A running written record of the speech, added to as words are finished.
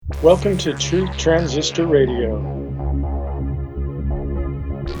Welcome to Truth Transistor Radio.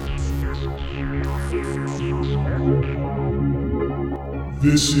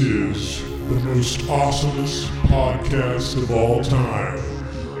 This is the most awesomest podcast of all time.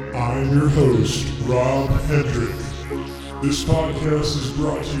 I am your host, Rob Hendrick. This podcast is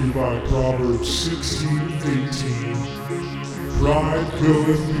brought to you by Proverbs 16:18. Pride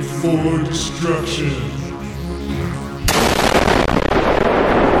goeth before destruction.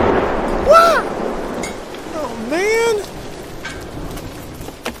 What? Oh, man.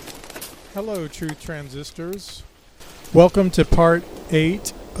 Hello, Truth Transistors. Welcome to part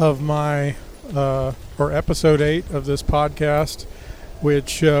 8 of my, or episode 8 of this podcast,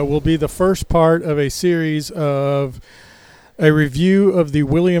 which will be the first part of a series of a review of the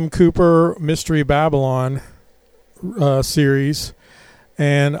William Cooper Mystery Babylon series.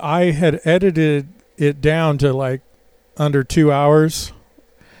 And I had edited it down to like under 2 hours.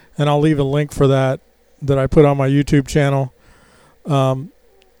 And I'll leave a link for that I put on my YouTube channel.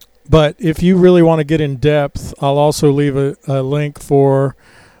 But if you really want to get in depth, I'll also leave a link for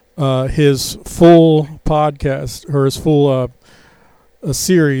his full podcast, or his full a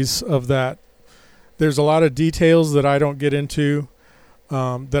series of that. There's a lot of details that I don't get into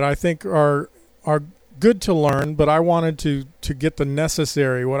that I think are good to learn, but I wanted to get the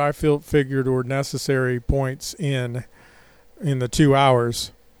necessary, what I figured were necessary points in the 2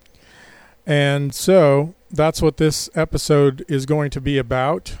 hours. And so that's what this episode is going to be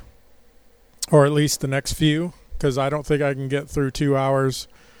about. Or at least the next few, because I don't think I can get through 2 hours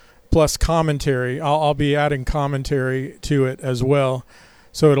plus commentary. I'll be adding commentary to it as well.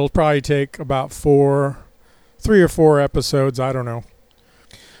 So it'll probably take about 3 or 4 episodes. I don't know.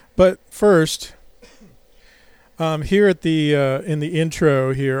 But first, here at the in the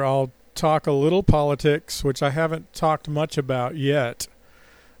intro here, I'll talk a little politics, which I haven't talked much about yet.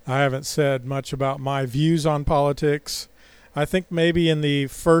 I haven't said much about my views on politics. I think maybe in the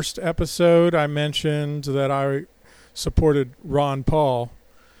first episode I mentioned that I supported Ron Paul.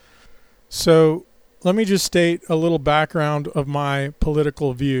 So let me just state a little background of my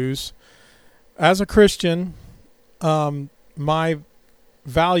political views. As a Christian, my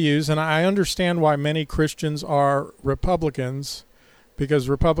values, and I understand why many Christians are Republicans, because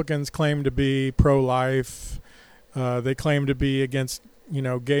Republicans claim to be pro-life. They claim to be against,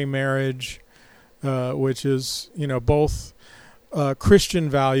 gay marriage, which is, both Christian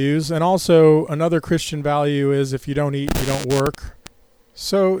values, and also another Christian value is if you don't eat, you don't work.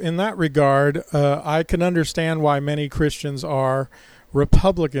 So in that regard, I can understand why many Christians are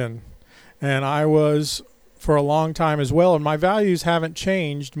Republican, and I was for a long time as well, and my values haven't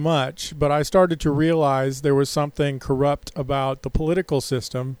changed much, but I started to realize there was something corrupt about the political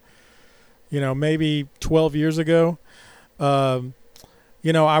system, maybe 12 years ago. I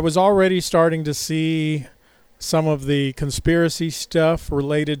was already starting to see some of the conspiracy stuff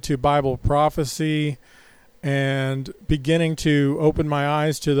related to Bible prophecy and beginning to open my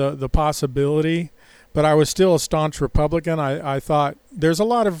eyes to the possibility. But I was still a staunch Republican. I thought there's a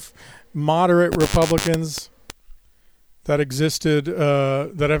lot of moderate Republicans that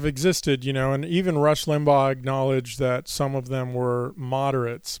have existed, and even Rush Limbaugh acknowledged that some of them were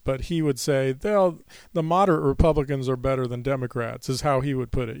moderates, but he would say, the moderate Republicans are better than Democrats, is how he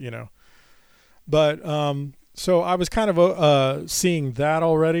would put it, But, so I was kind of seeing that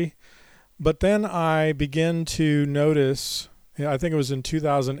already, but then I began to notice, I think it was in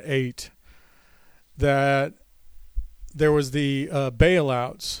 2008, that there was the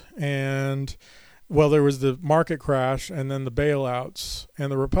bailouts, and there was the market crash and then the bailouts, and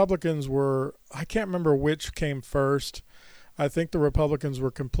the Republicans were, I can't remember which came first. I think the Republicans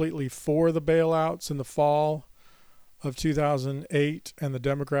were completely for the bailouts in the fall of 2008, and the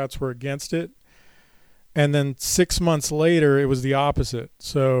Democrats were against it. And then 6 months later, it was the opposite.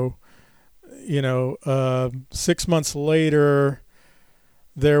 So, 6 months later,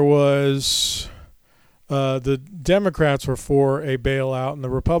 there was the Democrats were for a bailout and the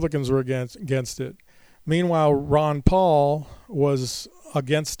Republicans were against it. Meanwhile, Ron Paul was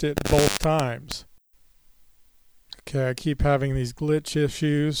against it both times. Okay, I keep having these glitch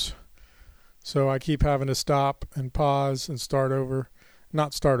issues, so I keep having to stop and pause and start over.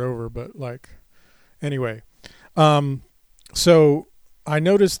 Not start over, but anyway. So I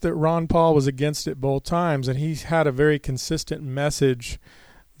noticed that Ron Paul was against it both times, and he had a very consistent message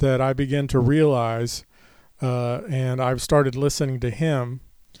that I began to realize, and I've started listening to him,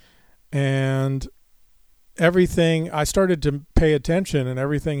 and I started to pay attention, and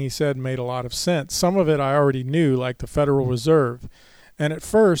everything he said made a lot of sense. Some of it I already knew, like the Federal Reserve. And at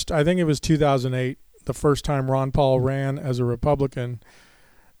first, I think it was 2008, the first time Ron Paul ran as a Republican,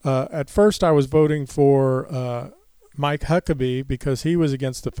 At first, I was voting for Mike Huckabee because he was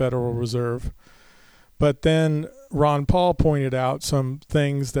against the Federal Reserve. But then Ron Paul pointed out some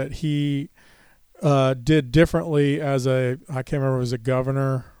things that he did differently I can't remember if it was a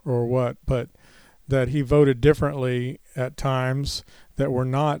governor or what, but that he voted differently at times that were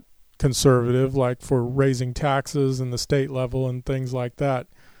not conservative, like for raising taxes in the state level and things like that.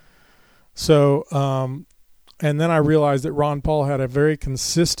 So, and then I realized that Ron Paul had a very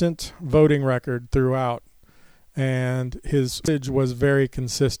consistent voting record throughout, and his message was very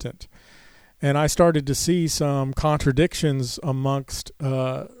consistent. And I started to see some contradictions amongst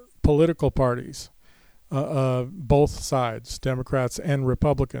political parties, both sides, Democrats and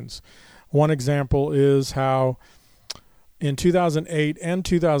Republicans. One example is how in 2008 and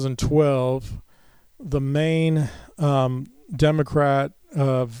 2012, the main Democrat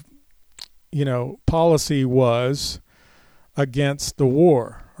policy was against the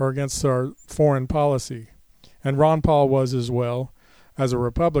war or against our foreign policy. And Ron Paul was as well as a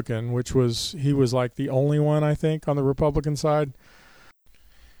Republican, he was like the only one, I think, on the Republican side.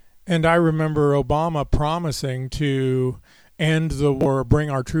 And I remember Obama promising to end the war,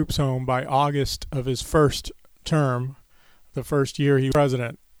 bring our troops home by August of his first term, the first year he was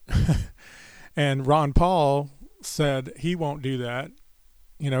president. And Ron Paul said he won't do that.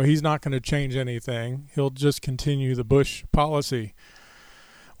 He's not going to change anything. He'll just continue the Bush policy.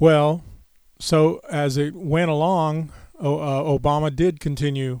 Well, so as it went along, Obama did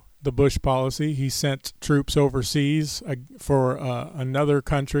continue the Bush policy. He sent troops overseas for another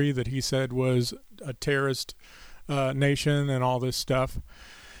country that he said was a terrorist nation and all this stuff.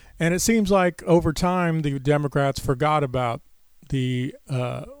 And it seems like over time the Democrats forgot about the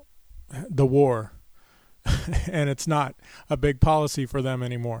war, and it's not a big policy for them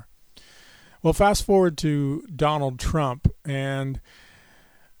anymore. Well, fast forward to Donald Trump, and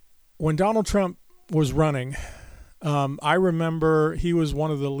when Donald Trump was running, I remember he was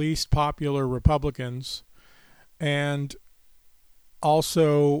one of the least popular Republicans, and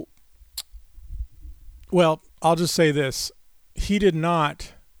also, well, I'll just say this. He did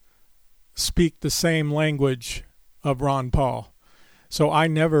not speak the same language of Ron Paul. So I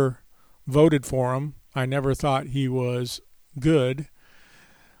never voted for him. I never thought he was good.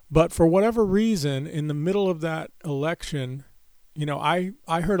 But for whatever reason, in the middle of that election, I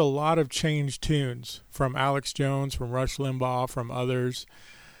heard a lot of changed tunes from Alex Jones, from Rush Limbaugh, from others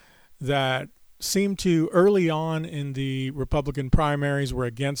that seemed to early on in the Republican primaries were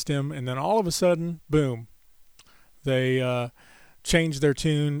against him. And then all of a sudden, boom, they changed their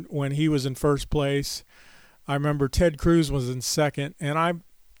tune when he was in first place. I remember Ted Cruz was in second, and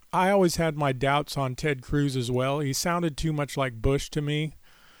I always had my doubts on Ted Cruz as well. He sounded too much like Bush to me.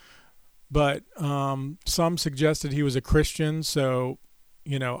 But some suggested he was a Christian, so,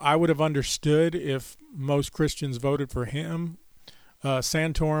 I would have understood if most Christians voted for him.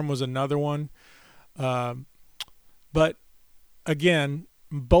 Santorum was another one. But, again,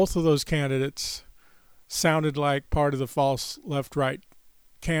 both of those candidates sounded like part of the false left-right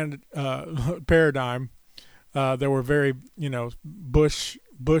paradigm. They were very,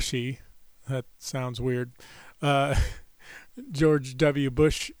 bushy. That sounds weird. George W.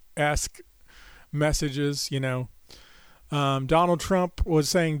 Bush-esque messages, Donald Trump was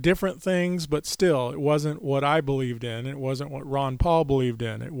saying different things, but still, it wasn't what I believed in. It wasn't what Ron Paul believed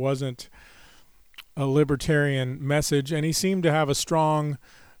in. It wasn't a libertarian message, and he seemed to have a strong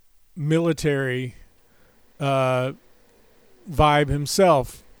military vibe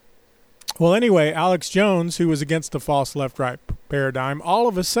himself. Well, anyway, Alex Jones, who was against the false left-right paradigm, all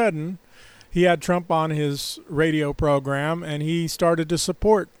of a sudden, he had Trump on his radio program, and he started to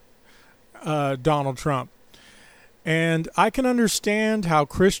support Donald Trump. And I can understand how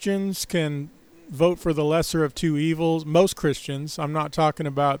Christians can vote for the lesser of two evils. Most Christians, I'm not talking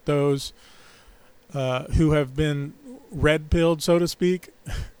about those who have been red-pilled, so to speak.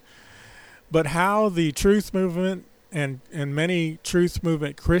 But how the truth movement and many truth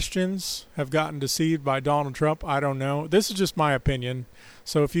movement Christians have gotten deceived by Donald Trump, I don't know. This is just my opinion.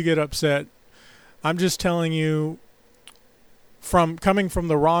 So if you get upset, I'm just telling you coming from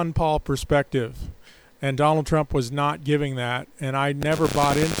the Ron Paul perspective. And Donald Trump was not giving that, and I never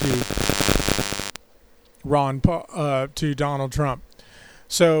bought into Ron Paul to Donald Trump.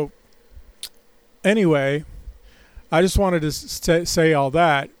 So anyway, I just wanted to say all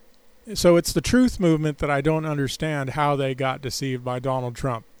that. So it's the truth movement that I don't understand how they got deceived by Donald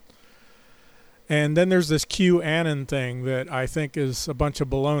Trump. And then there's this QAnon thing that I think is a bunch of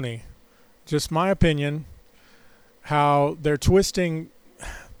baloney. Just my opinion, how they're twisting.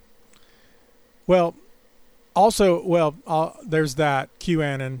 Well, Also, well, there's that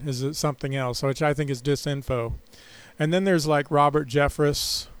QAnon is something else, which I think is disinfo. And then there's like Robert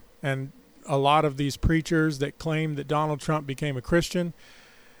Jeffress and a lot of these preachers that claim that Donald Trump became a Christian.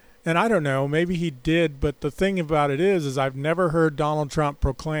 And I don't know, maybe he did, but the thing about it is I've never heard Donald Trump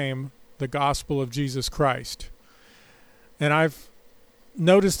proclaim the gospel of Jesus Christ. And I've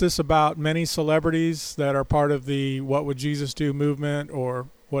noticed this about many celebrities that are part of the What Would Jesus Do movement or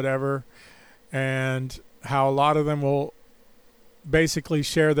whatever, and how a lot of them will basically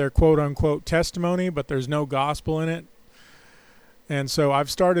share their quote-unquote testimony, but there's no gospel in it. And so I've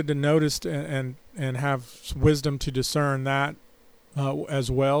started to notice and have wisdom to discern that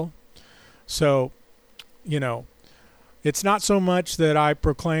as well. So, it's not so much that I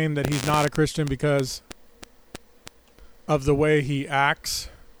proclaim that he's not a Christian because of the way he acts.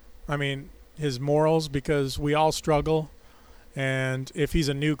 I mean, his morals, because we all struggle. And if he's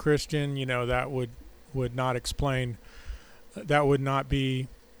a new Christian, that would not explain, that would not be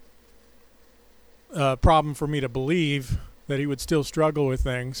a problem for me to believe that he would still struggle with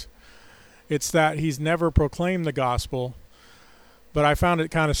things. It's that he's never proclaimed the gospel. But I found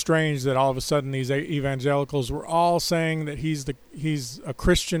it kind of strange that all of a sudden these evangelicals were all saying that he's a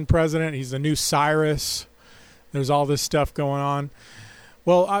Christian president. He's the new Cyrus. There's all this stuff going on.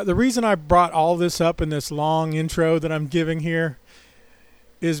 Well, the reason I brought all this up in this long intro that I'm giving here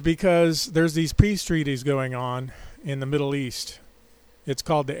is because there's these peace treaties going on in the Middle East. It's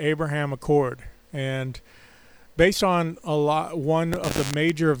called the Abraham Accord. And based on one of the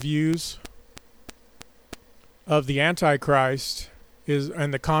major views of the Antichrist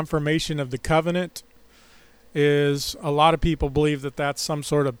and the confirmation of the covenant is a lot of people believe that that's some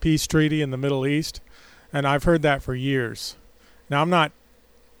sort of peace treaty in the Middle East. And I've heard that for years. Now, I'm not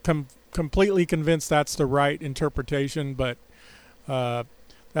completely convinced that's the right interpretation, but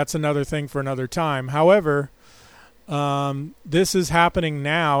that's another thing for another time. However, this is happening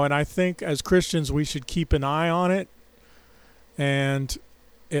now, and I think as Christians we should keep an eye on it and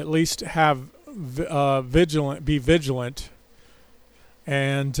at least have be vigilant.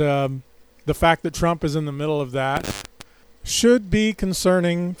 And the fact that Trump is in the middle of that should be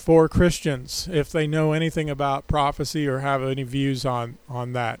concerning for Christians if they know anything about prophecy or have any views on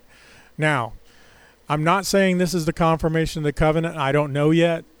that. Now, I'm not saying this is the confirmation of the covenant. I don't know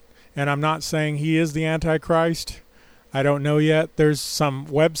yet. And I'm not saying he is the Antichrist. I don't know yet. There's some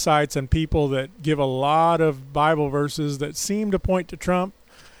websites and people that give a lot of Bible verses that seem to point to Trump,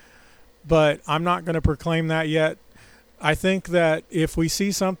 but I'm not going to proclaim that yet. I think that if we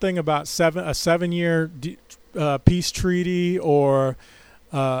see something about a 7-year peace treaty or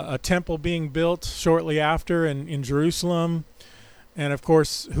a temple being built shortly after in Jerusalem, and of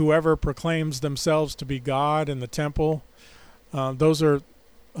course whoever proclaims themselves to be God in the temple, those are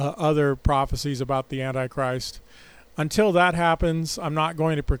other prophecies about the Antichrist. Until that happens, I'm not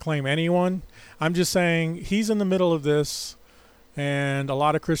going to proclaim anyone. I'm just saying he's in the middle of this, and a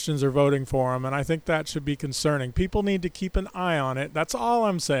lot of Christians are voting for him, and I think that should be concerning. People need to keep an eye on it. That's all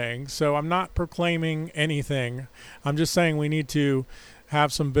I'm saying. So I'm not proclaiming anything. I'm just saying we need to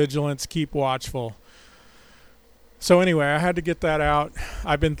have some vigilance, keep watchful. So anyway, I had to get that out.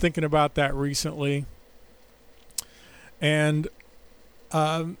 I've been thinking about that recently. And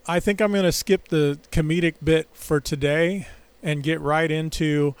I think I'm going to skip the comedic bit for today and get right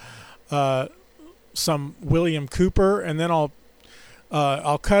into some William Cooper, and then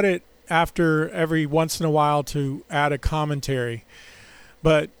I'll cut it after every once in a while to add a commentary.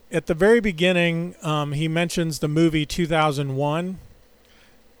 But at the very beginning, he mentions the movie 2001,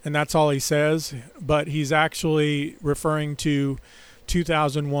 and that's all he says. But he's actually referring to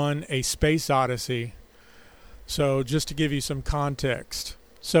 2001, A Space Odyssey. So just to give you some context.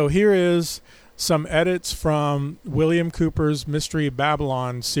 So here is some edits from William Cooper's Mystery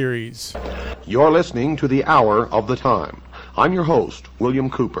Babylon series. You're listening to The Hour of the Time. I'm your host, William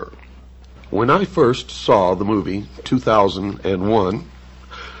Cooper. When I first saw the movie 2001,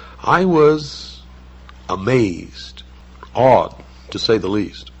 I was amazed, awed, to say the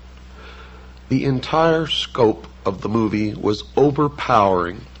least. The entire scope of the movie was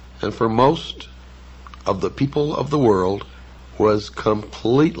overpowering, and for most of the people of the world was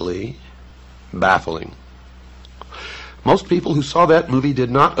completely baffling. Most people who saw that movie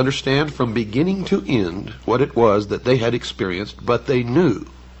did not understand from beginning to end what it was that they had experienced, but they knew,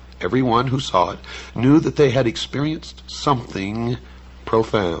 everyone who saw it, knew that they had experienced something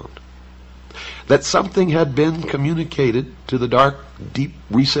profound. That something had been communicated to the dark, deep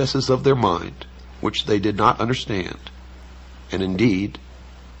recesses of their mind, which they did not understand, and indeed,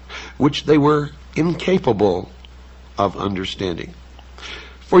 which they were incapable of understanding.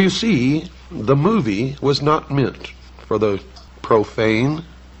 For you see, the movie was not meant for the profane,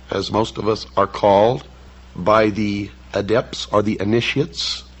 as most of us are called, by the adepts or the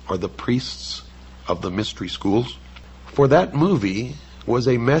initiates or the priests of the mystery schools. For that movie was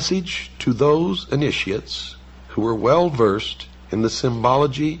a message to those initiates who were well versed in the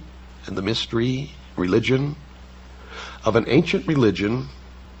symbology and the mystery religion of an ancient religion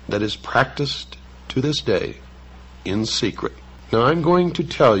that is practiced to this day in secret. Now I'm going to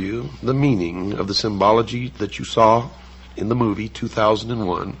tell you the meaning of the symbology that you saw in the movie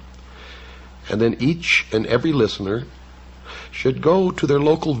 2001, and then each and every listener should go to their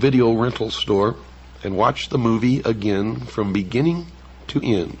local video rental store and watch the movie again from beginning to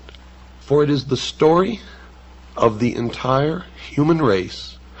end. For it is the story of the entire human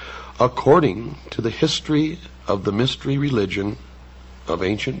race according to the history of the mystery religion of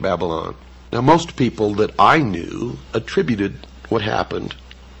ancient Babylon. Now, most people that I knew attributed what happened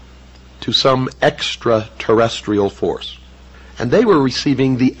to some extraterrestrial force, and they were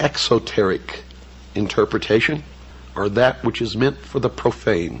receiving the exoteric interpretation, or that which is meant for the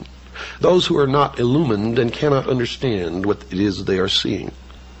profane, those who are not illumined and cannot understand what it is they are seeing.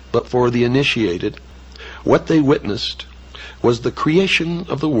 But for the initiated, what they witnessed was the creation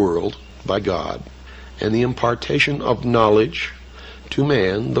of the world by God and the impartation of knowledge to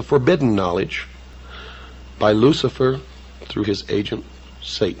man, the forbidden knowledge, by Lucifer through his agent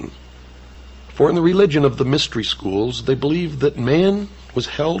Satan. For in the religion of the mystery schools, they believed that man was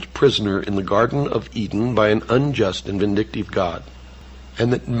held prisoner in the Garden of Eden by an unjust and vindictive God,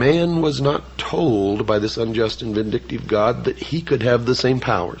 and that man was not told by this unjust and vindictive God that he could have the same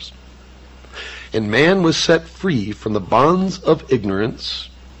powers. And man was set free from the bonds of ignorance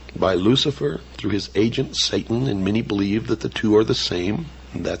by Lucifer through his agent Satan, and many believe that the two are the same,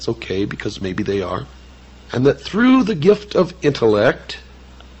 and that's okay because maybe they are. And that through the gift of intellect,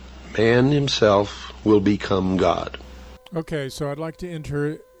 man himself will become God. Okay, so I'd like to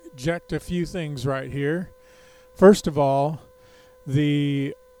interject a few things right here. First of all,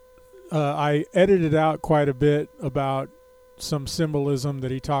 I edited out quite a bit about some symbolism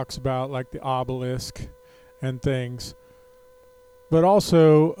that he talks about, like the obelisk and things. But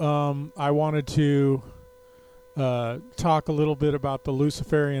also, I wanted to talk a little bit about the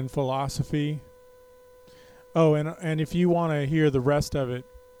Luciferian philosophy. Oh, and if you want to hear the rest of it,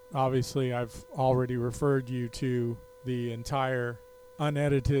 obviously I've already referred you to the entire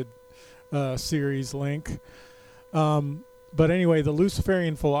unedited series link. But anyway, the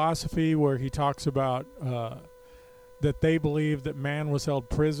Luciferian philosophy, where he talks about that they believe that man was held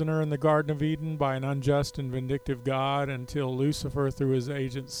prisoner in the Garden of Eden by an unjust and vindictive God until Lucifer, through his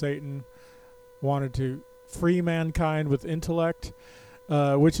agent Satan, wanted to free mankind with intellect,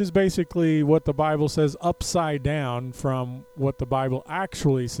 which is basically what the Bible says upside down from what the Bible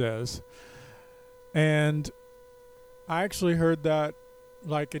actually says. And I actually heard that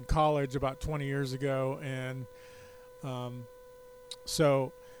like in college about 20 years ago, and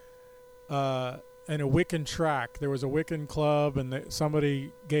in a Wiccan track, there was a Wiccan club, and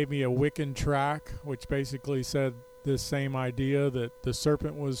somebody gave me a Wiccan track, which basically said this same idea, that the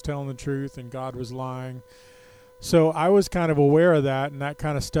serpent was telling the truth and God was lying. So I was kind of aware of that, and that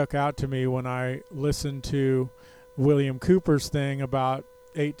kind of stuck out to me when I listened to William Cooper's thing about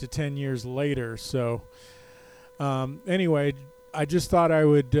 8 to 10 years later. So anyway, I just thought I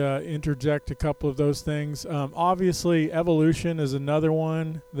would interject a couple of those things. Obviously, evolution is another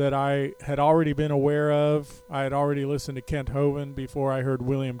one that I had already been aware of. I had already listened to Kent Hovind before I heard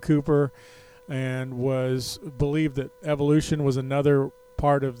William Cooper, and believed that evolution was another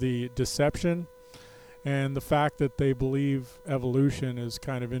part of the deception. And the fact that they believe evolution is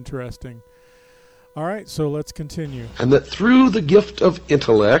kind of interesting. All right, so let's continue. And that through the gift of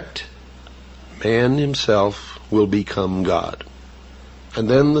intellect, man himself will become God. And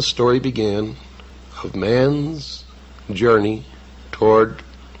then the story began of man's journey toward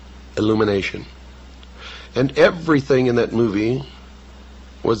illumination. And everything in that movie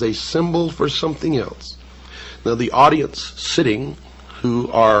was a symbol for something else. Now the audience sitting,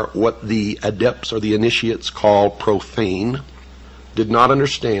 who are what the adepts or the initiates call profane, did not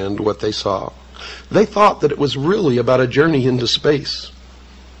understand what they saw. They thought that it was really about a journey into space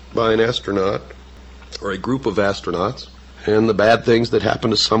by an astronaut or a group of astronauts, and the bad things that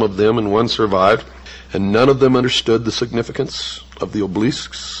happened to some of them, and one survived, and none of them understood the significance of the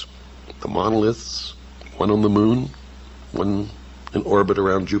obelisks, the monoliths, one on the moon, one in orbit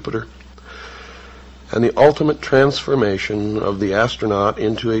around Jupiter, and the ultimate transformation of the astronaut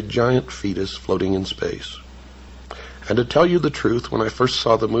into a giant fetus floating in space. And to tell you the truth, when I first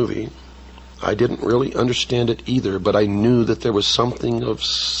saw the movie, I didn't really understand it either, but I knew that there was something of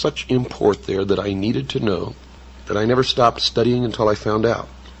such import there that I needed to know that I never stopped studying until I found out.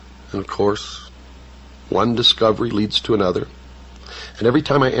 And of course, one discovery leads to another. And every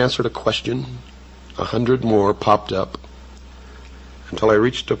time I answered a question, 100 more popped up until I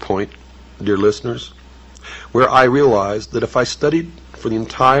reached a point, dear listeners, where I realized that if I studied for the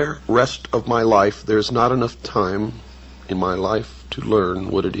entire rest of my life, there's not enough time in my life to learn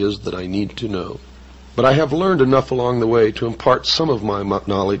what it is that I need to know. But I have learned enough along the way to impart some of my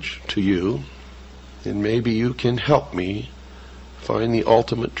knowledge to you, and maybe you can help me find the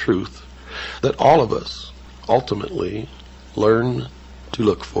ultimate truth that all of us ultimately learn to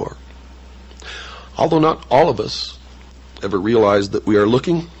look for. Although not all of us ever realize that we are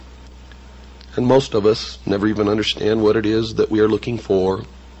looking, and most of us never even understand what it is that we are looking for,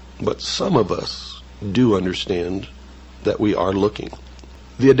 but some of us do understand that we are looking.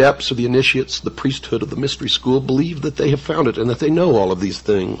 The adepts or the initiates, the priesthood of the mystery school, believe that they have found it and that they know all of these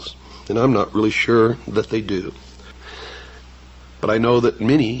things, and I'm not really sure that they do. But I know that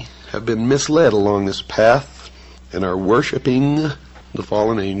many have been misled along this path and are worshiping the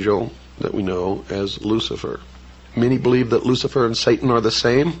fallen angel that we know as Lucifer. Many believe that Lucifer and Satan are the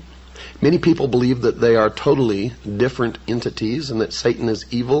same. Many people believe that they are totally different entities and that Satan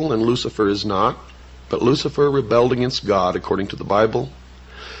is evil and Lucifer is not. But Lucifer rebelled against God, according to the Bible,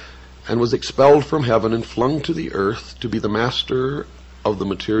 and was expelled from heaven and flung to the earth to be the master of the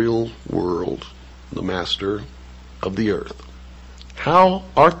material world, the master of the earth. How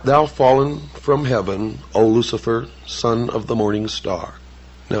art thou fallen from heaven, O Lucifer, son of the morning star?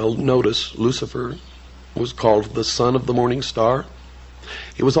 Now notice, Lucifer was called the son of the morning star.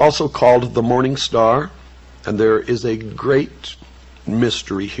 He was also called the morning star, and there is a great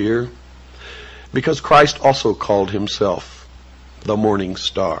mystery here, because Christ also called himself the morning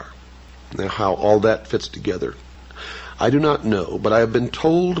star. Now how all that fits together, I do not know, but I have been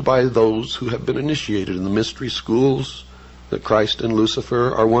told by those who have been initiated in the mystery schools that Christ and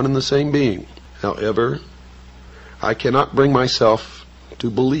Lucifer are one and the same being. However, I cannot bring myself to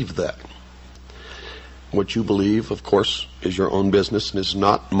believe that. What you believe, of course, is your own business, and is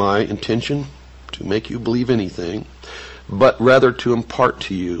not my intention to make you believe anything, but rather to impart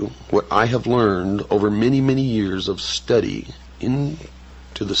to you what I have learned over many, many years of study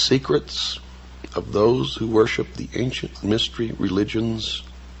into the secrets of those who worship the ancient mystery religions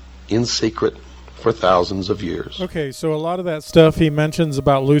in secret for thousands of years. Okay, so a lot of that stuff he mentions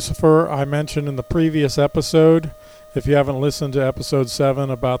about Lucifer, I mentioned in the previous episode. If you haven't listened to episode 7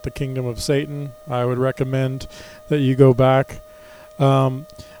 about the kingdom of Satan, I would recommend that you go back.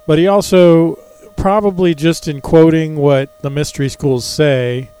 But he also, probably just in quoting what the mystery schools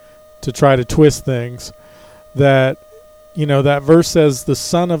say to try to twist things, that, you know, that verse says the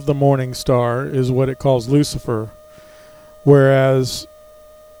son of the morning star is what it calls Lucifer, whereas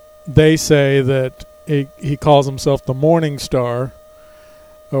they say that he calls himself the morning star,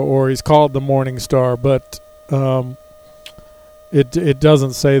 or he's called the morning star, but it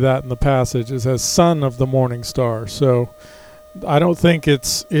doesn't say that in the passage. It says son of the morning star. So I don't think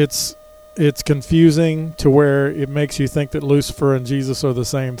it's confusing to where it makes you think that Lucifer and Jesus are the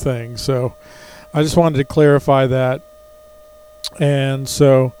same thing. So I just wanted to clarify that. And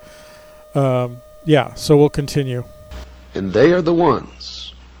so, so we'll continue. And they are the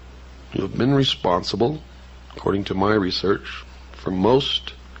ones who have been responsible, according to my research, for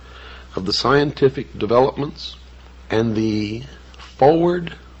most of the scientific developments and the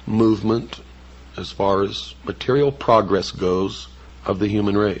forward movement as far as material progress goes of the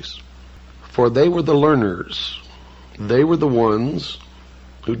human race. For they were the learners. They were the ones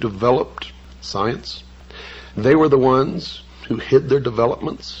who developed science. They were the ones who hid their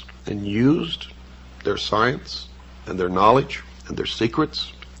developments and used their science and their knowledge and their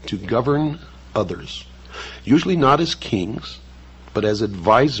secrets to govern others, usually not as kings, but as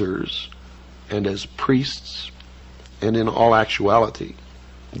advisors and as priests, and in all actuality,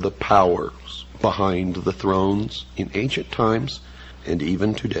 the powers behind the thrones in ancient times and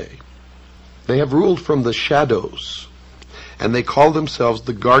even today. They have ruled from the shadows, and they call themselves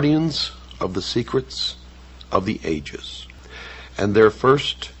the guardians of the secrets of the ages. And their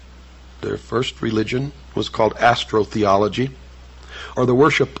first religion was called astrotheology, or the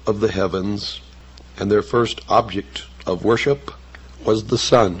worship of the heavens, and their first object of worship was the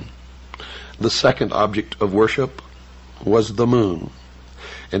sun. The second object of worship was the moon.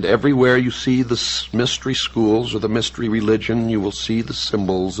 And everywhere you see the mystery schools or the mystery religion, you will see the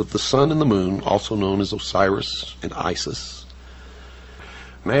symbols of the sun and the moon, also known as Osiris and Isis.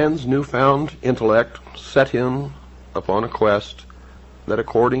 Man's newfound intellect set him upon a quest that,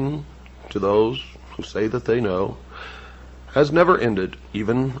 according to those who say that they know, has never ended,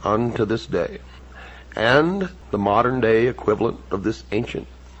 even unto this day. And the modern-day equivalent of this ancient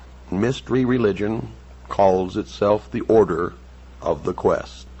mystery religion calls itself the Order of the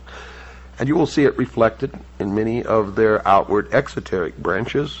Quest. And you will see it reflected in many of their outward exoteric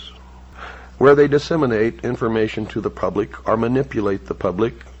branches, where they disseminate information to the public, or manipulate the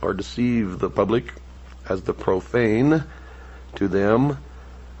public, or deceive the public, as the profane to them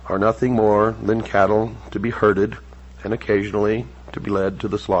are nothing more than cattle to be herded and occasionally to be led to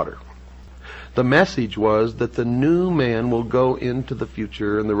the slaughter. The message was that the new man will go into the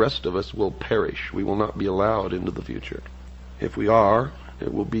future and the rest of us will perish. We will not be allowed into the future. If we are,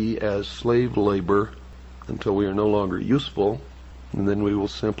 it will be as slave labor until we are no longer useful, and then we will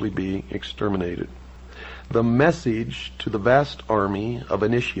simply be exterminated. The message to the vast army of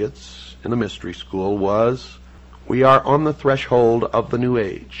initiates in the mystery school was, we are on the threshold of the new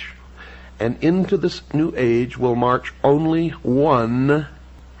age, and into this new age will march only one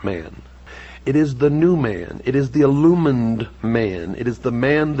man. It is the new man. It is the illumined man. It is the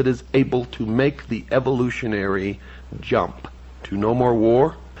man that is able to make the evolutionary jump to no more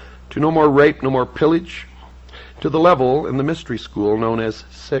war, to no more rape, no more pillage, to the level in the mystery school known as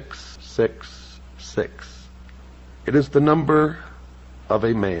 666. It is the number of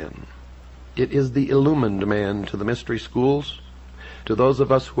a man. It is the illumined man to the mystery schools. To those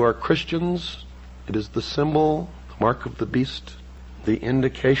of us who are Christians, it is the symbol, the mark of the beast, the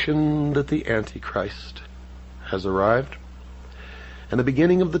indication that the Antichrist has arrived, and the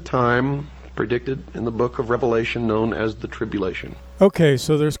beginning of the time predicted in the book of Revelation known as the tribulation. Okay,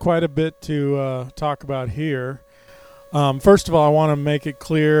 so there's quite a bit to talk about here. First of all, I want to make it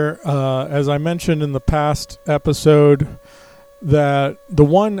clear, as I mentioned in the past episode, that the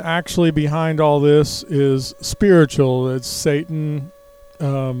one actually behind all this is spiritual. It's Satan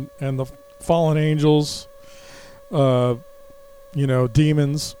and the fallen angels,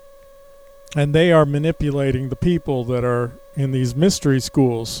 demons, and they are manipulating the people that are in these mystery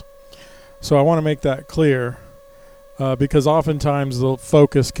schools. So I want to make that clear, because oftentimes the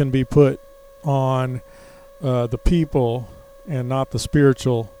focus can be put on the people and not the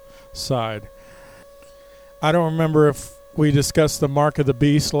spiritual side. I don't remember if we discussed the mark of the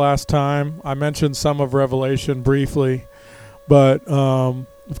beast last time. I mentioned some of Revelation briefly, but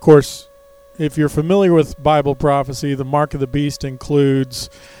of course, if you're familiar with Bible prophecy, the mark of the beast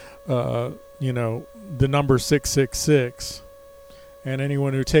includes, the number 666, and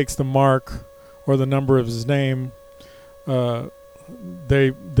anyone who takes the mark or the number of his name,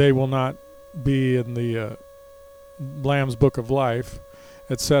 they will not be in the Lamb's Book of Life,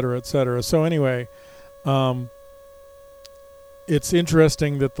 etc., etc. So anyway, it's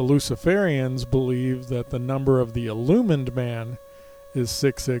interesting that the Luciferians believe that the number of the illumined man is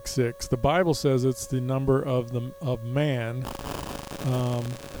 666. The Bible says it's the number of man,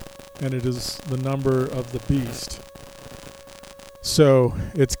 and it is the number of the beast. So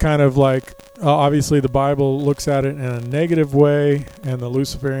it's kind of like, obviously the Bible looks at it in a negative way, and the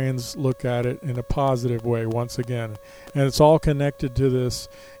Luciferians look at it in a positive way once again. And it's all connected to this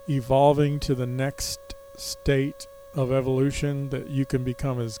evolving to the next state of evolution, that you can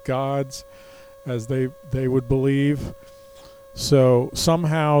become as gods, as they would believe. So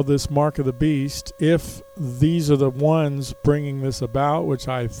somehow this mark of the beast, if these are the ones bringing this about, which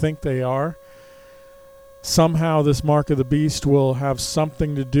I think they are, somehow this mark of the beast will have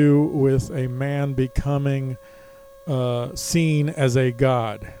something to do with a man becoming seen as a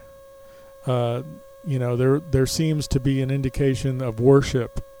god. There seems to be an indication of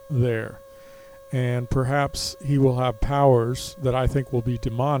worship there. And perhaps he will have powers that I think will be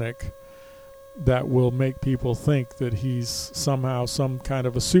demonic, that will make people think that he's somehow some kind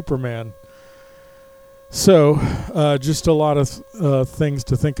of a Superman. So, just a lot of things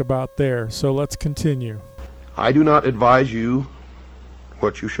to think about there. So let's continue. I do not advise you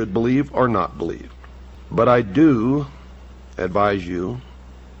what you should believe or not believe, but I do advise you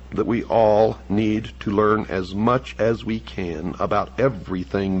that we all need to learn as much as we can about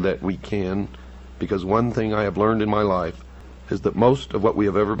everything that we can, because one thing I have learned in my life is that most of what we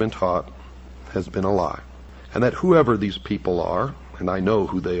have ever been taught has been a lie. And that whoever these people are, and I know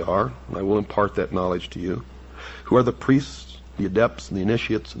who they are, and I will impart that knowledge to you, who are the priests, the adepts, and the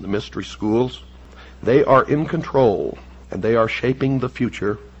initiates in the mystery schools, they are in control, and they are shaping the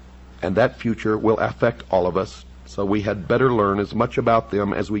future, and that future will affect all of us, so we had better learn as much about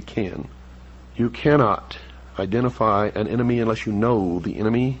them as we can. You cannot identify an enemy unless you know the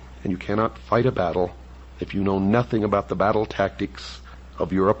enemy, and you cannot fight a battle if you know nothing about the battle tactics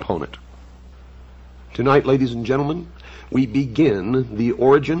of your opponent. Tonight, ladies and gentlemen, we begin the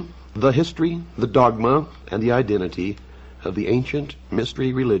origin the history, the dogma, and the identity of the ancient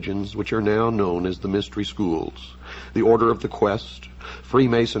mystery religions which are now known as the mystery schools, the Order of the Quest,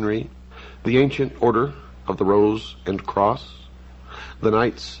 Freemasonry, the Ancient Order of the Rose and Cross, the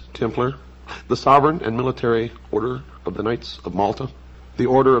Knights Templar, the Sovereign and Military Order of the Knights of Malta, the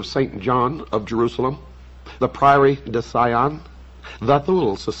Order of St. John of Jerusalem, the Priory de Sion, the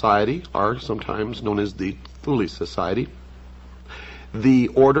Thule Society, are sometimes known as the Thule Society, the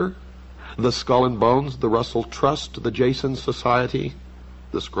Order, the Skull and Bones, the Russell Trust, the Jason Society,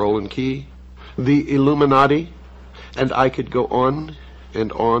 the Scroll and Key, the Illuminati, and I could go on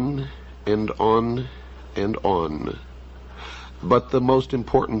and on and on and on. But the most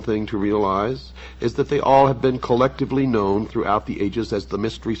important thing to realize is that they all have been collectively known throughout the ages as the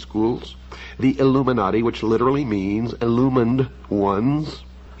mystery schools, the Illuminati, which literally means illumined ones,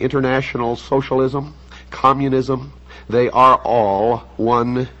 international socialism, communism. They are all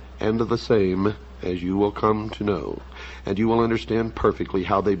one and the same, as you will come to know, and you will understand perfectly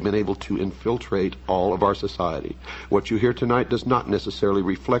how they've been able to infiltrate all of our society. What you hear tonight does not necessarily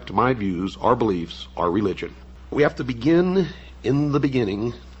reflect my views or beliefs or religion. We have to begin in the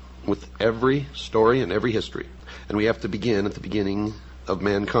beginning with every story and every history, and we have to begin at the beginning of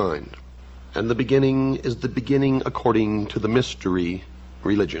mankind. And the beginning is the beginning according to the mystery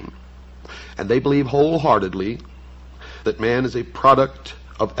religion. And they believe wholeheartedly that man is a product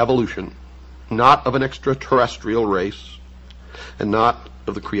of evolution, not of an extraterrestrial race, and not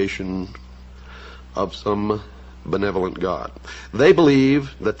of the creation of some benevolent God. They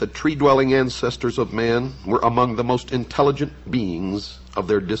believe that the tree-dwelling ancestors of man were among the most intelligent beings of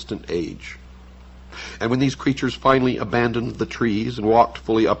their distant age. And when these creatures finally abandoned the trees and walked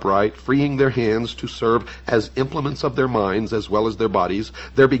fully upright, freeing their hands to serve as implements of their minds as well as their bodies,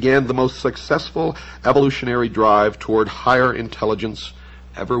 there began the most successful evolutionary drive toward higher intelligence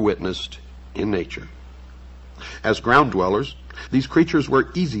ever witnessed in nature. As ground dwellers, these creatures were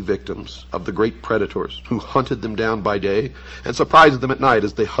easy victims of the great predators who hunted them down by day and surprised them at night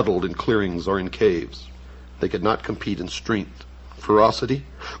as they huddled in clearings or in caves. They could not compete in strength, ferocity,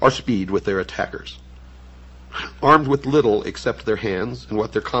 or speed with their attackers. Armed with little except their hands and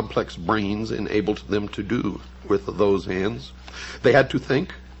what their complex brains enabled them to do with those hands, they had to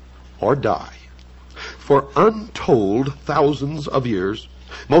think or die. For untold thousands of years,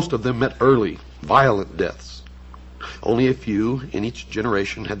 most of them met early, violent deaths. Only a few in each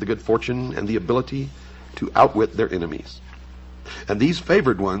generation had the good fortune and the ability to outwit their enemies. And these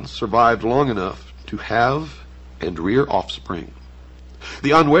favored ones survived long enough to have and rear offspring.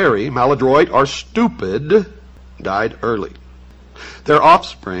 The unwary, maladroit, or stupid died early. Their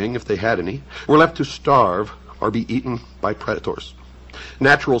offspring, if they had any, were left to starve or be eaten by predators.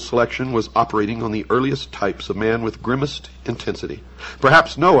 Natural selection was operating on the earliest types of man with grimmest intensity.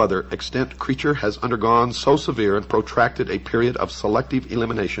 Perhaps no other extant creature has undergone so severe and protracted a period of selective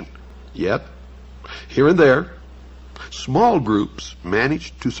elimination. Yet, here and there, small groups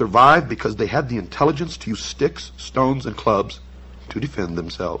managed to survive because they had the intelligence to use sticks, stones, and clubs to defend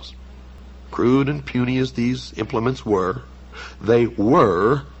themselves. Crude and puny as these implements were, they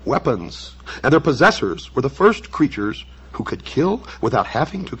were weapons, and their possessors were the first creatures who could kill without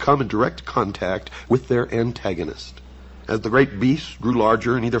having to come in direct contact with their antagonist. As the great beasts grew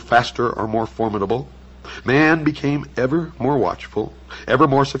larger and either faster or more formidable, man became ever more watchful, ever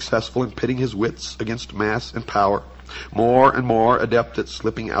more successful in pitting his wits against mass and power, more and more adept at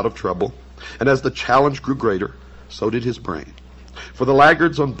slipping out of trouble. And as the challenge grew greater, so did his brain. For the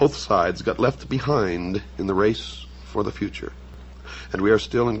laggards on both sides got left behind in the race for the future. And we are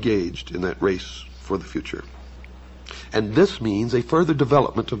still engaged in that race for the future. And this means a further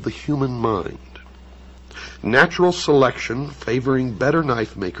development of the human mind. Natural selection favoring better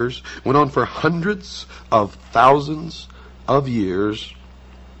knife makers went on for hundreds of thousands of years,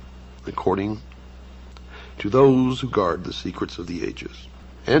 according to those who guard the secrets of the ages,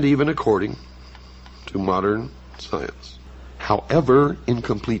 and even according to modern science. However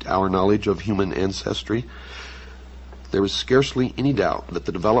incomplete our knowledge of human ancestry, there is scarcely any doubt that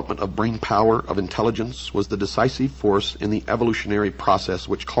the development of brain power, of intelligence, was the decisive force in the evolutionary process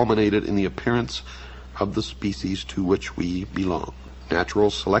which culminated in the appearance of the species to which we belong.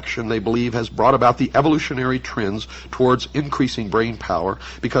 Natural selection, they believe, has brought about the evolutionary trends towards increasing brain power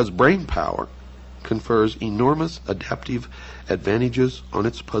because brain power confers enormous adaptive advantages on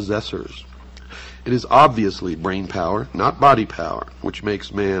its possessors. It is obviously brain power, not body power, which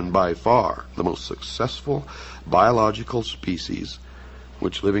makes man by far the most successful biological species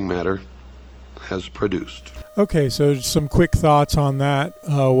which living matter has produced. Okay, so some quick thoughts on that,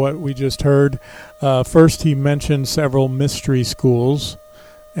 what we just heard. First, he mentioned several mystery schools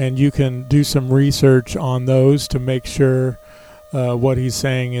and you can do some research on those to make sure what he's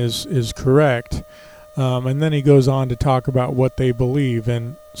saying is correct. And then he goes on to talk about what they believe.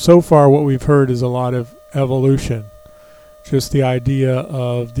 And so far what we've heard is a lot of evolution, just the idea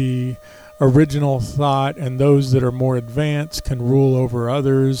of the original thought, and those that are more advanced can rule over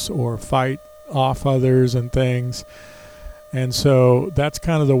others or fight off others and things. And so that's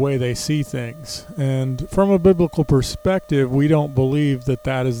kind of the way they see things. And from a biblical perspective, we don't believe that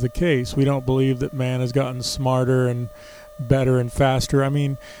that is the case. We don't believe that man has gotten smarter and better and faster. I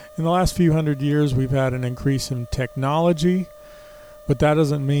mean, in the last few hundred years, we've had an increase in technology, but that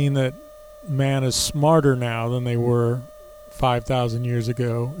doesn't mean that man is smarter now than they were 5,000 years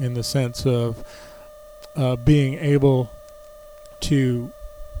ago, in the sense of being able to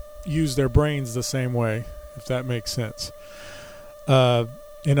use their brains the same way, if that makes sense.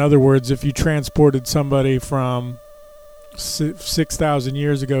 In other words, if you transported somebody from 6,000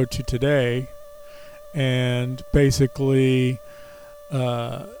 years ago to today, and basically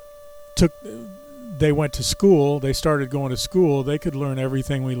they went to school, they started going to school, they could learn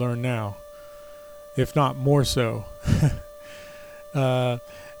everything we learn now, if not more so.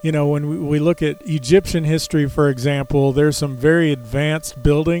 When we look at Egyptian history, for example, there's some very advanced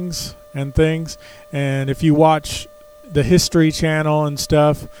buildings and things, and if you watch the History Channel and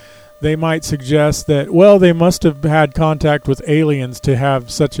stuff, they might suggest that, well, they must have had contact with aliens to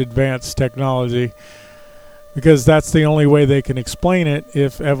have such advanced technology, because that's the only way they can explain it.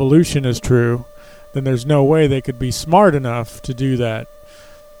 If evolution is true, then there's no way they could be smart enough to do that.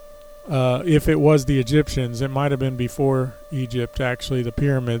 If it was the Egyptians, it might have been before Egypt, actually, the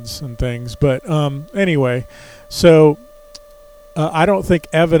pyramids and things. But anyway, so I don't think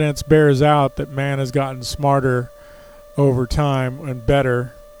evidence bears out that man has gotten smarter over time and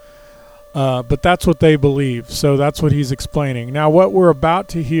better. But that's what they believe. So that's what he's explaining. Now, what we're about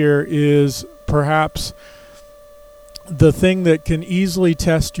to hear is perhaps the thing that can easily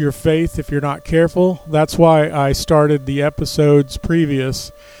test your faith if you're not careful. That's why I started the episodes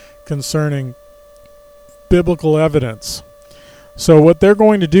previous concerning biblical evidence. So what they're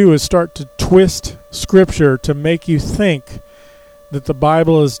going to do is start to twist Scripture to make you think that the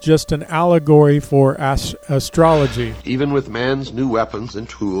Bible is just an allegory for astrology. Even with man's new weapons and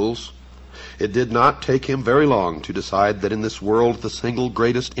tools, it did not take him very long to decide that in this world the single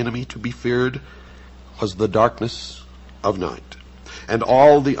greatest enemy to be feared was the darkness of night and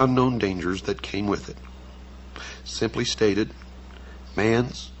all the unknown dangers that came with it. Simply stated,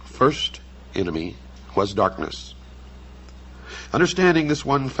 man's first enemy was darkness. Understanding this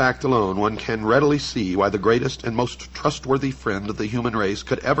one fact alone, one can readily see why the greatest and most trustworthy friend the human race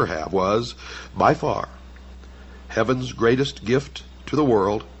could ever have was, by far, heaven's greatest gift to the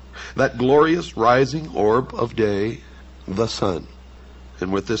world, that glorious rising orb of day, the sun.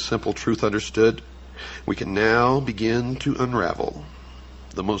 And with this simple truth understood, we can now begin to unravel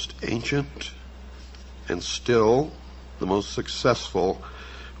the most ancient and still the most successful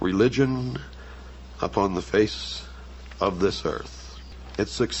religion upon the face of this earth.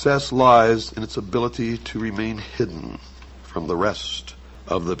 Its success lies in its ability to remain hidden from the rest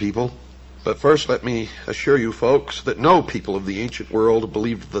of the people. But first, let me assure you folks that no people of the ancient world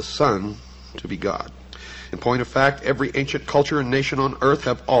believed the sun to be God. In point of fact, every ancient culture and nation on earth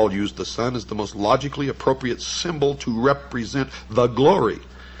have all used the sun as the most logically appropriate symbol to represent the glory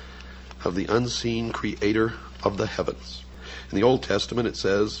of the unseen creator of the heavens. In the Old Testament it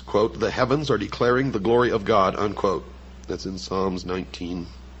says, quote, "The heavens are declaring the glory of God," unquote. That's in Psalms 19,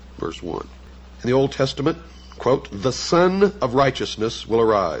 verse 1. In the Old Testament, quote, "The Sun of Righteousness will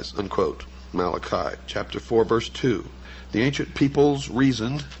arise," unquote. Malachi chapter 4, verse 2. The ancient peoples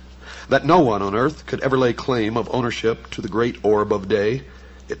reasoned that no one on earth could ever lay claim of ownership to the great orb of day.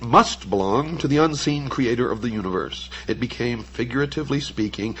 It must belong to the unseen creator of the universe. It became, figuratively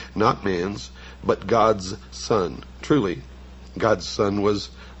speaking, not man's, but God's sun. Truly, God's sun was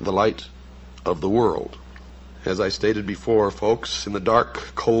the light of the world. As I stated before, folks, in the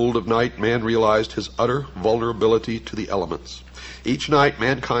dark cold of night, man realized his utter vulnerability to the elements. Each night,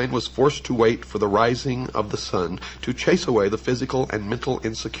 mankind was forced to wait for the rising of the sun to chase away the physical and mental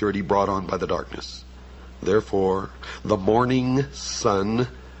insecurity brought on by the darkness. Therefore, the morning sun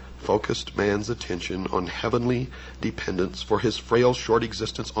focused man's attention on heavenly dependence for his frail, short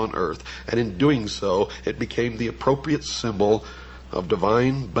existence on earth, and in doing so, it became the appropriate symbol of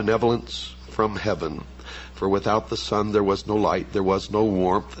divine benevolence from heaven. For without the sun there was no light, there was no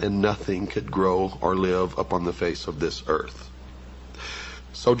warmth, and nothing could grow or live upon the face of this earth.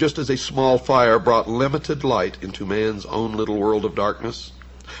 So just as a small fire brought limited light into man's own little world of darkness,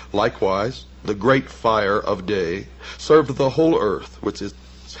 likewise the great fire of day served the whole earth with its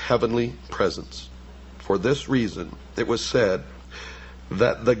God's heavenly presence. For this reason, it was said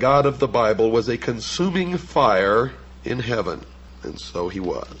that the God of the Bible was a consuming fire in heaven, and so he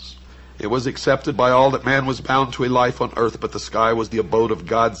was. It was accepted by all that man was bound to a life on earth, but the sky was the abode of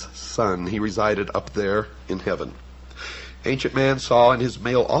God's Son. He resided up there in heaven. Ancient man saw in his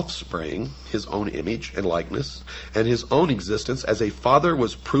male offspring his own image and likeness, and his own existence as a father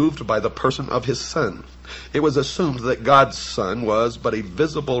was proved by the person of his Son. It was assumed that God's Son was but a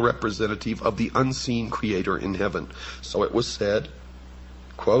visible representative of the unseen Creator in heaven. So it was said,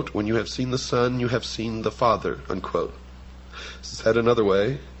 quote, when you have seen the Son, you have seen the Father, unquote. Said another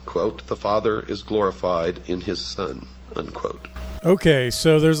way, quote, the Father is glorified in his Son, unquote. Okay,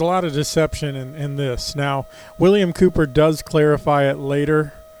 so there's a lot of deception in this. Now, William Cooper does clarify it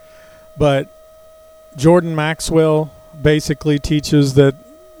later, but Jordan Maxwell basically teaches that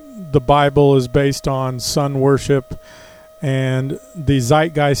the Bible is based on sun worship, and the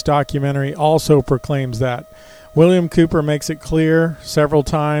Zeitgeist documentary also proclaims that. William Cooper makes it clear several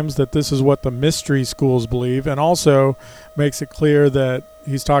times that this is what the mystery schools believe, and also makes it clear that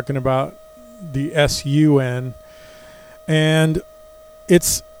he's talking about the S-U-N. And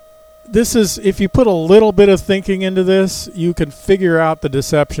this is if you put a little bit of thinking into this, you can figure out the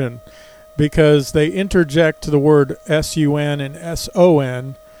deception, because they interject the word S-U-N and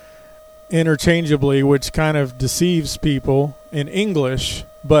S-O-N interchangeably, which kind of deceives people in English,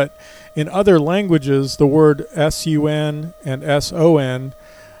 but in other languages, the word S-U-N and S-O-N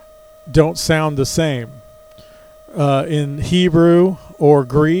don't sound the same. In Hebrew or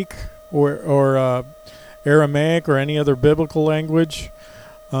Greek or Aramaic or any other biblical language,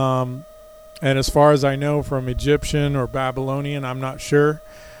 and as far as I know from Egyptian or Babylonian, I'm not sure,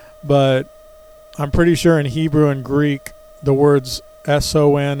 but I'm pretty sure in Hebrew and Greek, the words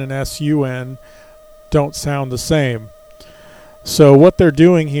S-O-N and S-U-N don't sound the same. So what they're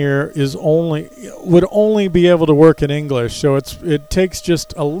doing here is would only be able to work in English. So it takes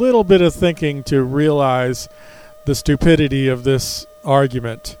just a little bit of thinking to realize the stupidity of this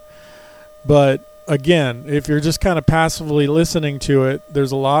argument. But again, if you're just kind of passively listening to it,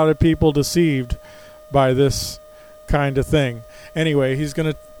 there's a lot of people deceived by this kind of thing. Anyway, he's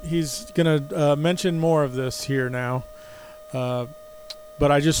gonna mention more of this here now.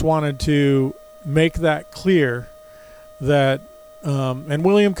 But I just wanted to make that clear that, and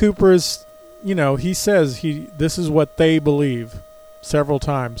William Cooper is, he says this is what they believe several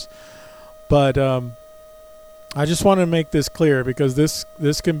times. But I just want to make this clear, because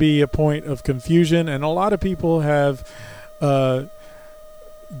this can be a point of confusion, and a lot of people have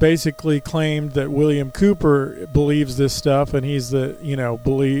basically claimed that William Cooper believes this stuff, and he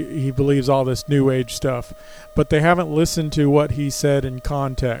believes all this New Age stuff, but they haven't listened to what he said in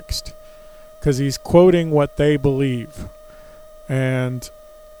context, because he's quoting what they believe. And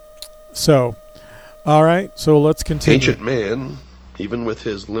so, all right, so let's continue. Ancient man, even with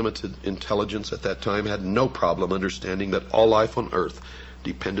his limited intelligence at that time, had no problem understanding that all life on earth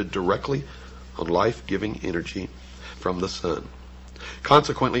depended directly on life-giving energy from the sun.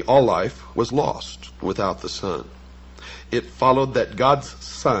 Consequently, all life was lost without the sun. It followed that God's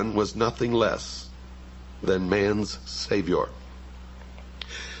Son was nothing less than man's Savior.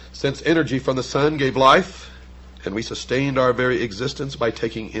 Since energy from the sun gave life, and we sustained our very existence by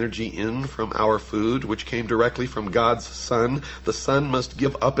taking energy in from our food, which came directly from God's Son, the sun must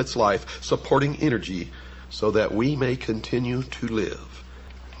give up its life, supporting energy, so that we may continue to live.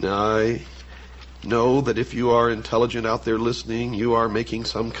 Now, I know that if you are intelligent out there listening, you are making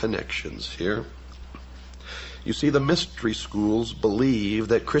some connections here. You see, the mystery schools believe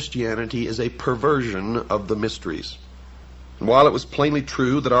that Christianity is a perversion of the mysteries. And while it was plainly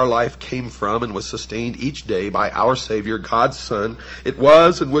true that our life came from and was sustained each day by our Savior, God's Son, it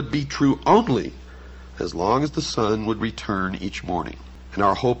was and would be true only as long as the sun would return each morning. And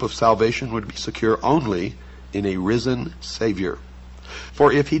our hope of salvation would be secure only in a risen Savior.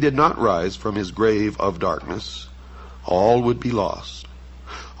 For if he did not rise from his grave of darkness, all would be lost.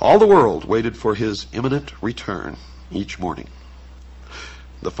 All the world waited for his imminent return each morning.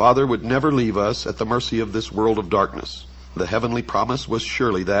 The Father would never leave us at the mercy of this world of darkness. The heavenly promise was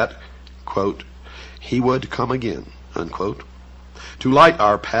surely that, quote, he would come again, unquote, to light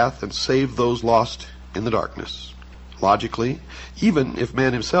our path and save those lost in the darkness. Logically, even if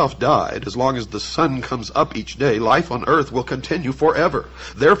man himself died, as long as the sun comes up each day, life on earth will continue forever.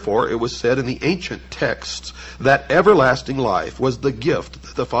 Therefore, it was said in the ancient texts that everlasting life was the gift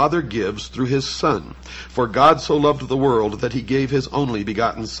that the Father gives through his Son. For God so loved the world that he gave his only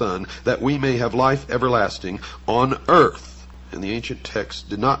begotten Son, that we may have life everlasting on earth. And the ancient text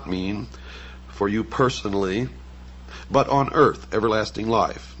did not mean for you personally but on earth everlasting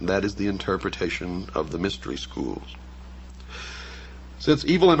life. That is the interpretation of the mystery schools. Since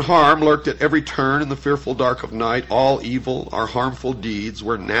evil and harm lurked at every turn in the fearful dark of night, all evil or harmful deeds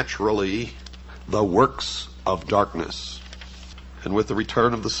were naturally the works of darkness. And with the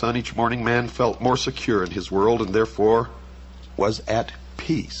return of the sun each morning, man felt more secure in his world and therefore was at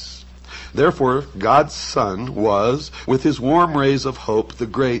peace. Therefore, God's Son was, with his warm rays of hope, the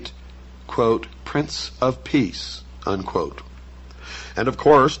great, quote, Prince of Peace, unquote. And of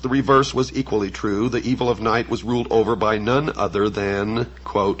course, the reverse was equally true. The evil of night was ruled over by none other than,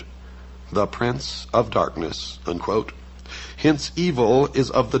 quote, the Prince of Darkness, unquote. Hence, evil is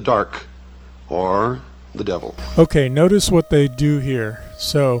of the dark, or the devil. Okay, notice what they do here.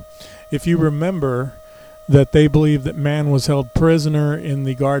 So, if you remember that they believe that man was held prisoner in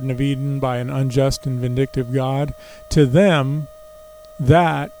the Garden of Eden by an unjust and vindictive God, to them,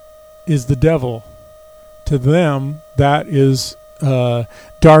 that is the devil. To them, that is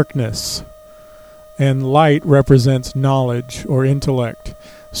darkness. And light represents knowledge or intellect.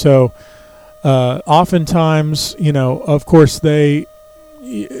 So, oftentimes, of course,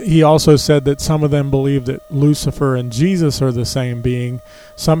 he also said that some of them believe that Lucifer and Jesus are the same being.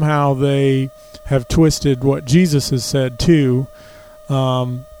 Somehow they have twisted what Jesus has said too.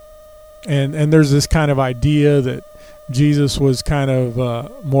 And there's this kind of idea that Jesus was kind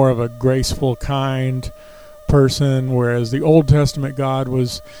of more of a graceful, kind person, whereas the Old Testament God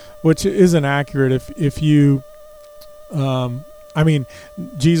was, which isn't accurate if you,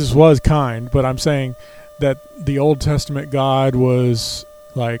 Jesus was kind, but I'm saying that the Old Testament God was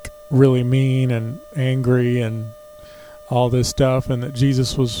like really mean and angry and all this stuff, and that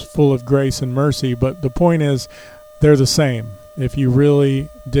Jesus was full of grace and mercy. But the point is, they're the same. If you really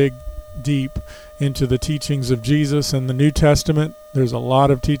dig deep into the teachings of Jesus and the New Testament, there's a lot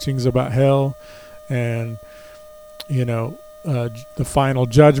of teachings about hell and, the final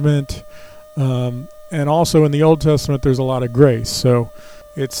judgment. And also in the Old Testament, there's a lot of grace. So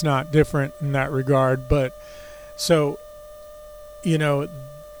it's not different in that regard. But so,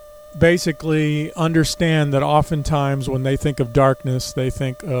 basically understand that oftentimes when they think of darkness, they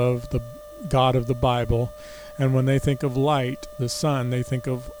think of the God of the Bible. And when they think of light, the sun, they think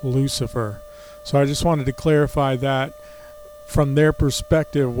of Lucifer. So I just wanted to clarify that from their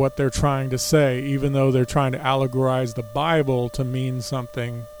perspective, what they're trying to say, even though they're trying to allegorize the Bible to mean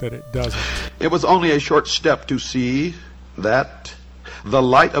something that it doesn't. It was only a short step to see that the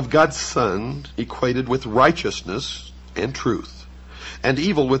light of God's Son equated with righteousness and truth, and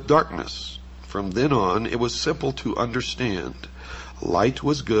evil with darkness. From then on, it was simple to understand. Light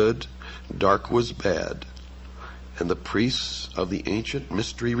was good, dark was bad. And the priests of the ancient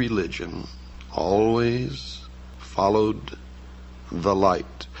mystery religion always followed the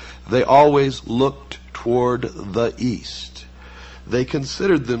light. They always looked toward the east. They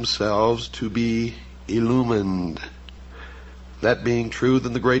considered themselves to be illumined. That being true,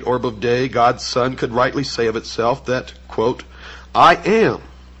 then the great orb of day, God's Son, could rightly say of itself that, quote, I am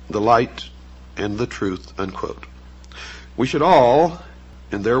the light and the truth, unquote. We should all,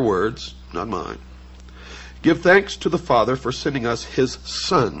 in their words, not mine, give thanks to the Father for sending us His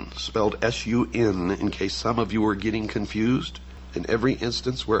Son, spelled S-U-N, in case some of you were getting confused. In every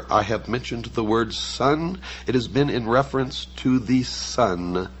instance where I have mentioned the word Son, it has been in reference to the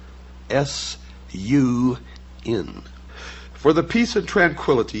Son, S-U-N. For the peace and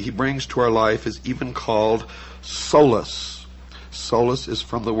tranquility He brings to our life is even called solace. Solace is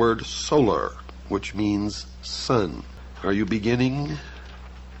from the word solar, which means sun. Are you beginning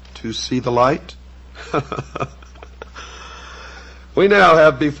to see the light? We now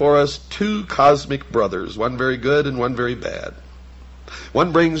have before us two cosmic brothers, one very good and one very bad.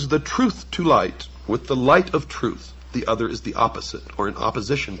 One brings the truth to light with the light of truth. The other is the opposite, or in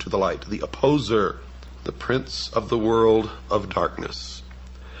opposition to the light, the opposer, the prince of the world of darkness.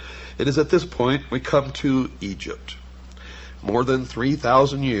 It is at this point we come to Egypt. More than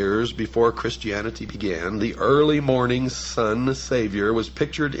 3,000 years before Christianity began, the early morning sun Savior was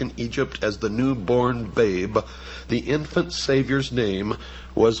pictured in Egypt as the newborn babe. The infant Savior's name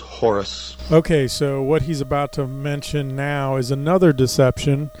was Horus. Okay, so what he's about to mention now is another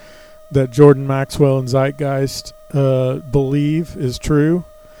deception that Jordan Maxwell and Zeitgeist believe is true.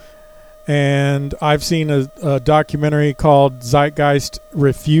 And I've seen a documentary called Zeitgeist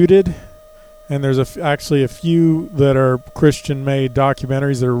Refuted. And there's actually a few that are Christian-made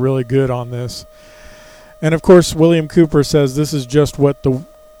documentaries that are really good on this. And, of course, William Cooper says this is just what the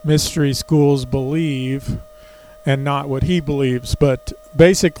mystery schools believe and not what he believes. But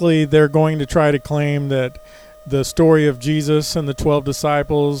basically they're going to try to claim that the story of Jesus and the 12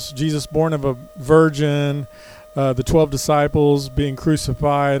 disciples, Jesus born of a virgin, the 12 disciples being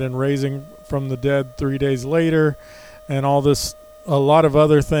crucified and raising from the dead 3 days later, and all this, a lot of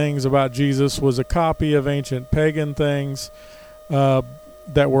other things about Jesus was a copy of ancient pagan things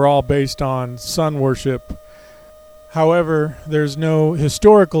that were all based on sun worship. However, there's no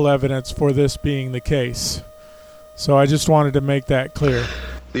historical evidence for this being the case. So I just wanted to make that clear.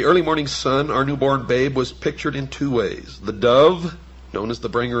 The early morning sun, our newborn babe, was pictured in two ways. The dove, known as the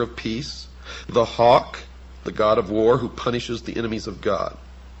bringer of peace. The hawk, the god of war who punishes the enemies of God.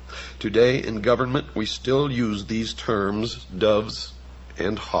 Today in government, we still use these terms, doves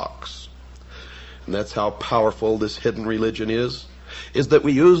and hawks. And that's how powerful this hidden religion is that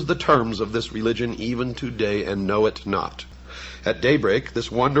we use the terms of this religion even today and know it not. At daybreak,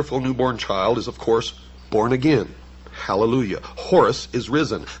 this wonderful newborn child is, of course, born again. Hallelujah. Horus is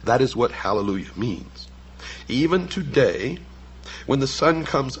risen. That is what hallelujah means. Even today, when the sun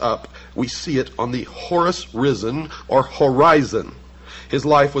comes up, we see it on the Horus risen or horizon. His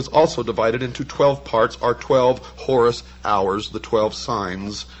life was also divided into 12 parts, or 12 Horus hours, the 12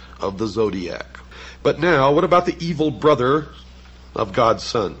 signs of the zodiac. But now, what about the evil brother of God's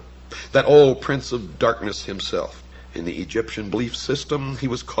son, that old prince of darkness himself? In the Egyptian belief system, he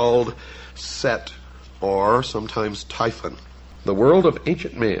was called Set, or sometimes Typhon. The world of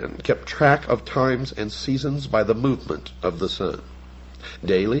ancient man kept track of times and seasons by the movement of the sun,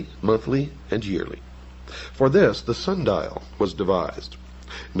 daily, monthly, and yearly. For this, the sundial was devised.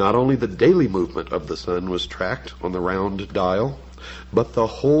 Not only the daily movement of the sun was tracked on the round dial, but the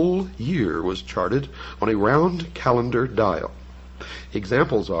whole year was charted on a round calendar dial.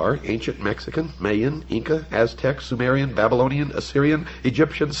 Examples are ancient Mexican, Mayan, Inca, Aztec, Sumerian, Babylonian, Assyrian,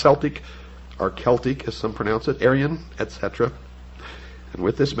 Egyptian, Celtic, or Celtic as some pronounce it, Aryan, etc. And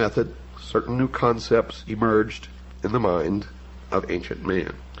with this method, certain new concepts emerged in the mind of ancient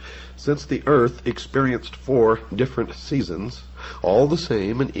man. Since the earth experienced 4 different seasons, all the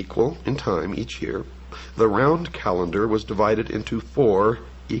same and equal in time each year, the round calendar was divided into 4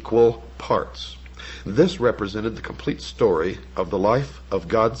 equal parts. This represented the complete story of the life of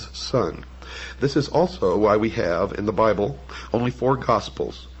God's Son. This is also why we have in the Bible only 4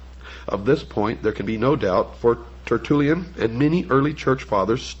 Gospels. Of this point there can be no doubt, for Tertullian and many early church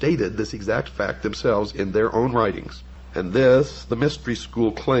fathers stated this exact fact themselves in their own writings. And this, the mystery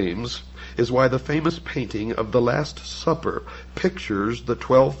school claims, is why the famous painting of the Last Supper pictures the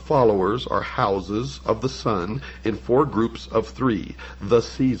 12 followers or houses of the sun in 4 groups of 3, the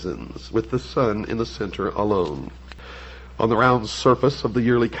seasons, with the sun in the center alone. On the round surface of the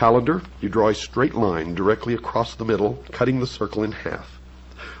yearly calendar, you draw a straight line directly across the middle, cutting the circle in half.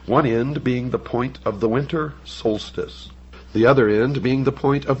 One end being the point of the winter solstice, the other end being the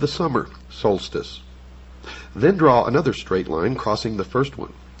point of the summer solstice. Then draw another straight line crossing the first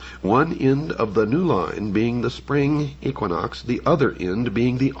one, one end of the new line being the spring equinox, the other end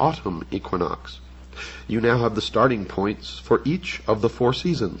being the autumn equinox. You now have the starting points for each of the 4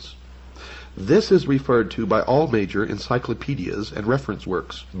 seasons. This is referred to by all major encyclopedias and reference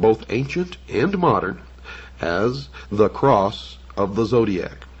works, both ancient and modern, as the cross of the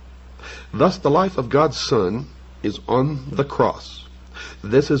zodiac. Thus the life of God's Son is on the cross.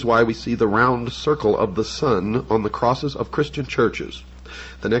 This is why we see the round circle of the sun on the crosses of Christian churches.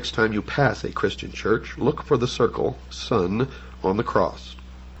 The next time you pass a Christian church, look for the circle, sun, on the cross.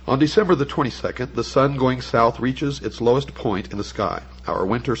 On December the 22nd, the sun going south reaches its lowest point in the sky, our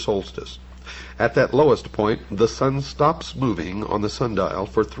winter solstice. At that lowest point, the sun stops moving on the sundial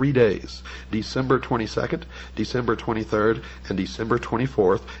for 3 days, December 22nd, December 23rd, and December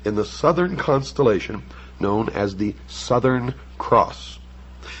 24th, in the southern constellation known as the Southern Cross.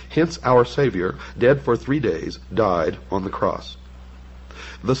 Hence our Savior, dead for 3 days, died on the cross.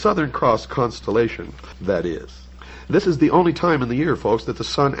 The Southern Cross constellation, that is. This is the only time in the year, folks, that the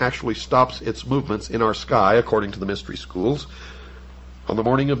sun actually stops its movements in our sky, according to the mystery schools. On the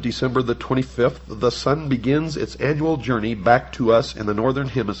morning of December the 25th, the sun begins its annual journey back to us in the northern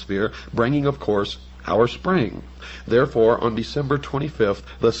hemisphere, bringing, of course, our spring. Therefore, on December 25th,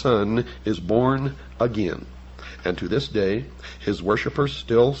 the sun is born again. And to this day, his worshipers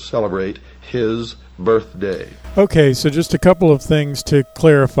still celebrate his birthday. Okay, so just a couple of things to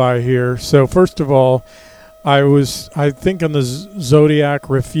clarify here. So first of all, I think on the Zodiac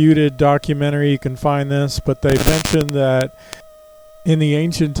Refuted documentary, you can find this, but they mentioned that in the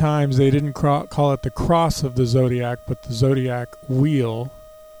ancient times, they didn't call it the cross of the zodiac, but the zodiac wheel.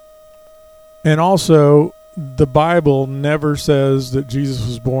 And also, the Bible never says that Jesus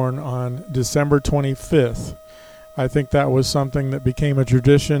was born on December 25th. I think that was something that became a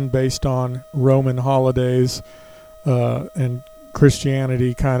tradition based on Roman holidays and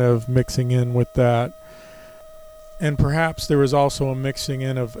Christianity kind of mixing in with that. and perhaps there was also a mixing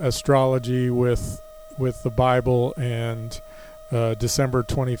in of astrology with the Bible and December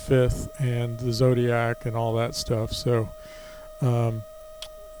 25th and the Zodiac and all that stuff. So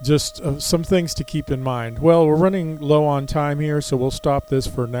just some things to keep in mind. Well, we're running low on time here, so we'll stop this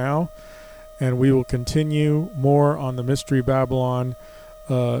for now, and we will continue more on the Mystery Babylon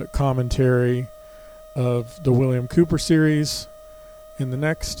commentary of the William Cooper series in the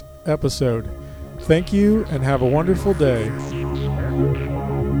next episode. Thank you, and have a wonderful day.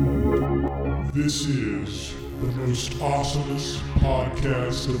 This is the most awesomest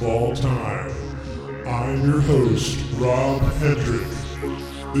podcast of all time. I'm your host, Rob Hendrick.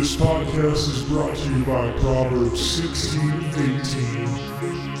 This podcast is brought to you by Proverbs 16:18.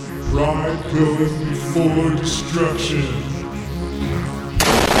 Pride goeth before destruction,